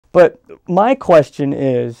But my question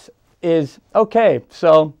is okay,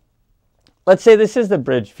 so let's say this is the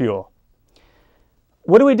bridge fuel.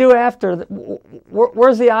 What do we do after?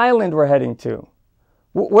 Where's the island we're heading to?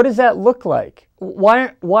 What does that look like?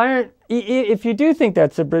 Why aren't, if you do think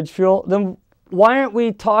that's a bridge fuel, then why aren't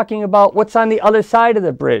we talking about what's on the other side of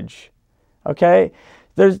the bridge? Okay?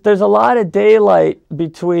 There's a lot of daylight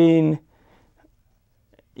between,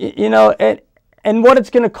 and what it's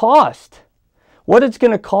going to cost. What it's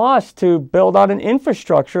going to cost to build out an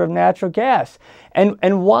infrastructure of natural gas.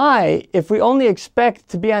 And why, if we only expect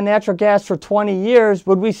to be on natural gas for 20 years,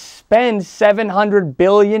 would we spend $700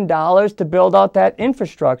 billion to build out that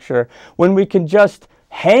infrastructure when we can just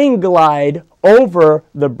hang glide over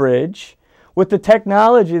the bridge with the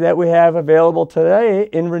technology that we have available today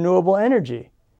in renewable energy?